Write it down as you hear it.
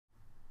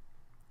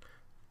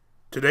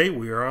Today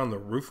we are on the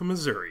roof of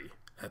Missouri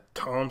at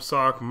Taum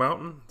Sauk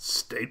Mountain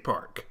State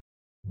Park.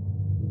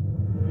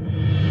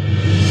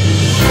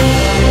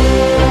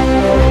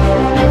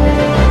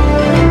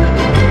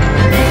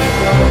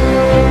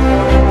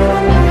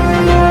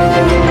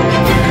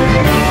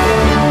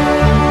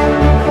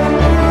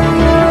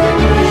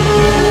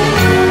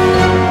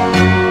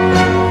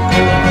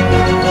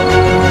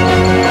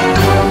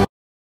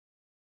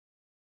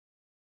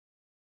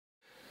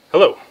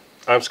 Hello,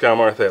 I'm Scott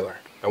Marthaler,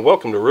 and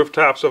welcome to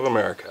Rooftops of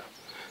America.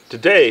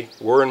 Today,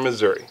 we're in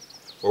Missouri,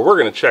 where we're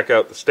going to check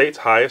out the state's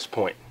highest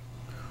point.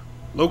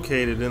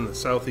 Located in the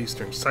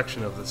southeastern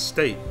section of the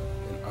state,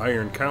 in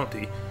Iron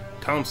County,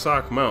 Taum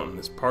Sauk Mountain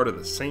is part of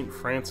the St.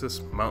 Francis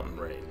mountain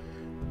range.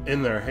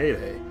 In their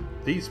heyday,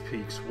 these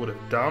peaks would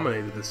have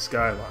dominated the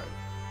skyline,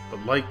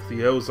 but like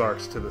the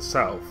Ozarks to the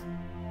south,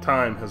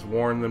 time has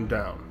worn them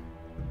down.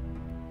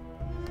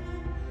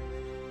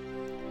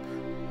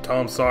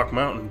 Taum Sauk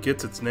Mountain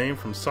gets its name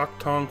from Sauk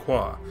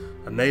Tonquah,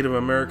 a Native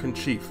American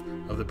chief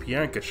of the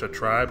Piankasha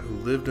tribe who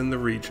lived in the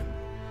region.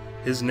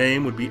 His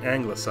name would be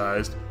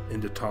anglicized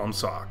into Taum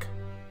Sauk.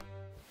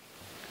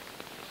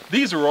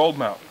 These are old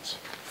mountains,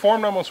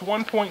 formed almost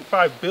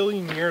 1.5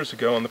 billion years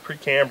ago in the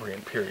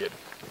Precambrian period.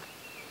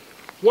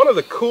 One of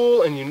the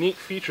cool and unique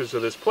features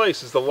of this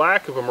place is the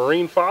lack of a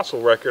marine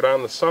fossil record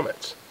on the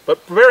summits,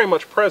 but very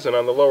much present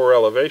on the lower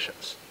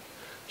elevations.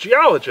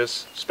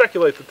 Geologists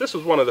speculate that this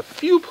was one of the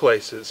few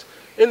places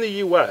in the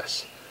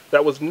U.S.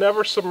 that was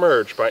never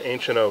submerged by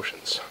ancient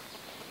oceans.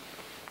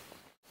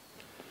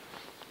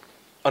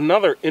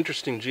 Another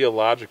interesting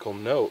geological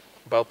note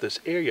about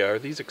this area are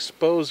these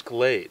exposed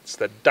glades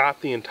that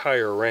dot the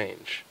entire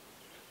range.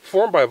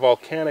 Formed by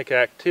volcanic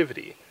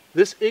activity,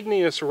 this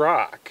igneous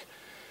rock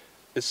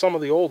is some of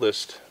the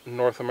oldest in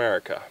North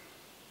America.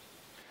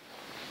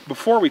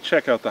 Before we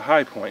check out the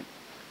high point,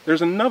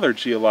 there's another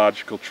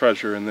geological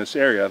treasure in this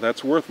area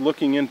that's worth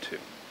looking into,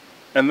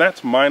 and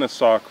that's Mina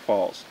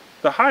Falls,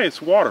 the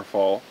highest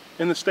waterfall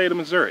in the state of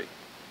Missouri.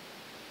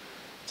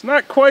 It's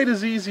not quite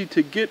as easy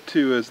to get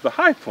to as the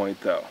high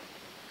point though,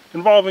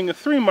 involving a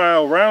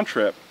 3-mile round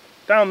trip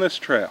down this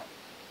trail.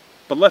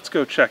 But let's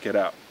go check it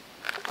out.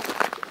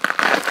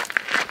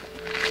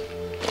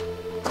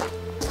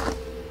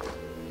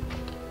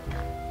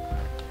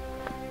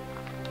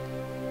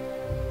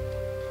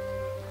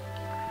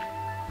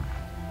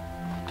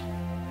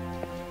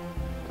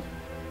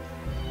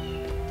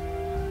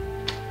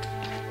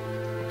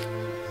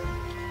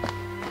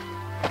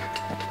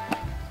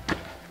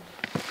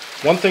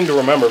 One thing to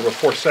remember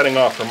before setting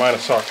off for Mina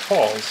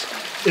Falls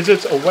is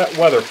it's a wet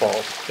weather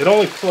fall. It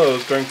only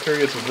flows during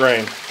periods of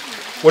rain.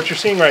 What you're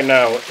seeing right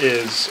now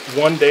is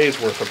 1 day's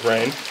worth of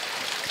rain.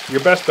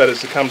 Your best bet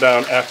is to come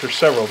down after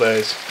several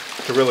days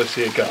to really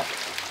see it go.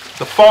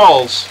 The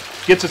falls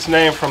gets its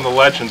name from the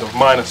legend of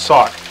Mina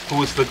Sauk, who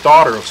was the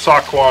daughter of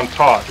Sauk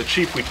Taw, the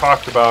chief we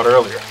talked about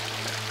earlier.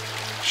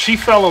 She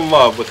fell in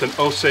love with an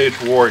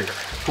Osage warrior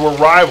who were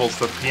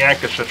rivals of the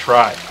Piankasha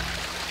tribe.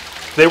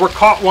 They were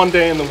caught one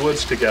day in the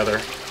woods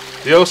together.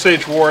 The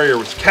Osage warrior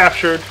was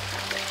captured,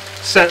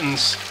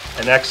 sentenced,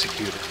 and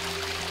executed.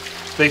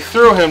 They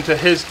threw him to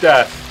his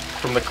death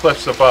from the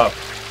cliffs above.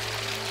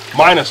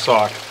 Mina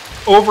Sauk,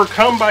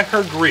 overcome by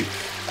her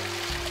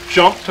grief,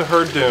 jumped to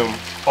her doom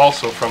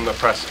also from the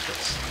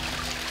precipice.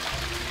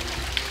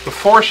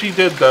 Before she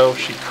did though,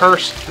 she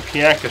cursed the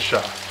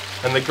Piankasha,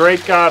 and the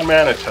great god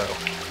Manitou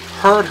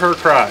heard her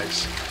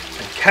cries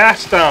and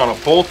cast down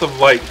a bolt of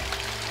lightning,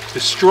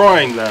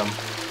 destroying them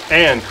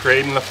and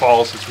creating the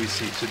falls as we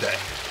see today.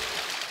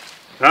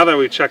 Now that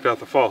we've checked out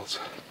the falls,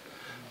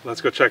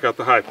 let's go check out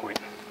the high point.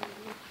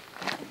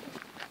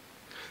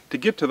 To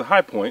get to the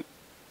high point,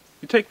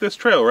 you take this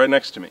trail right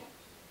next to me.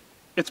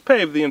 It's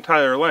paved the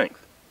entire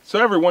length, so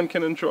everyone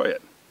can enjoy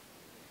it.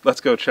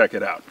 Let's go check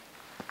it out.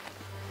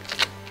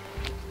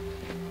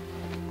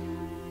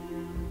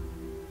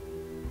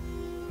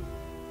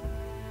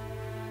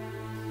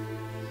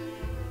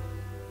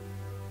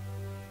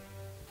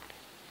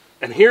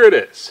 And here it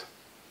is.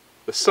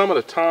 The summit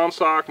of Taum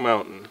Sauk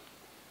Mountain,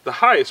 the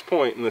highest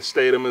point in the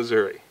state of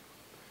Missouri.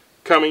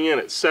 Coming in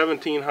at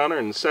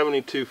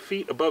 1,772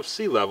 feet above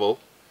sea level,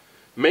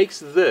 makes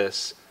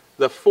this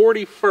the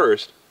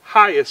 41st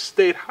highest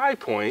state high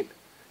point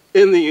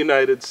in the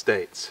United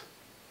States.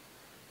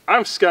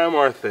 I'm Scott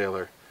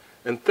Marthaler,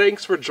 and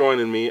thanks for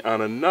joining me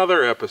on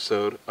another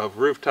episode of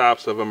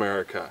Rooftops of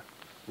America.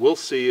 We'll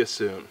see you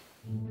soon.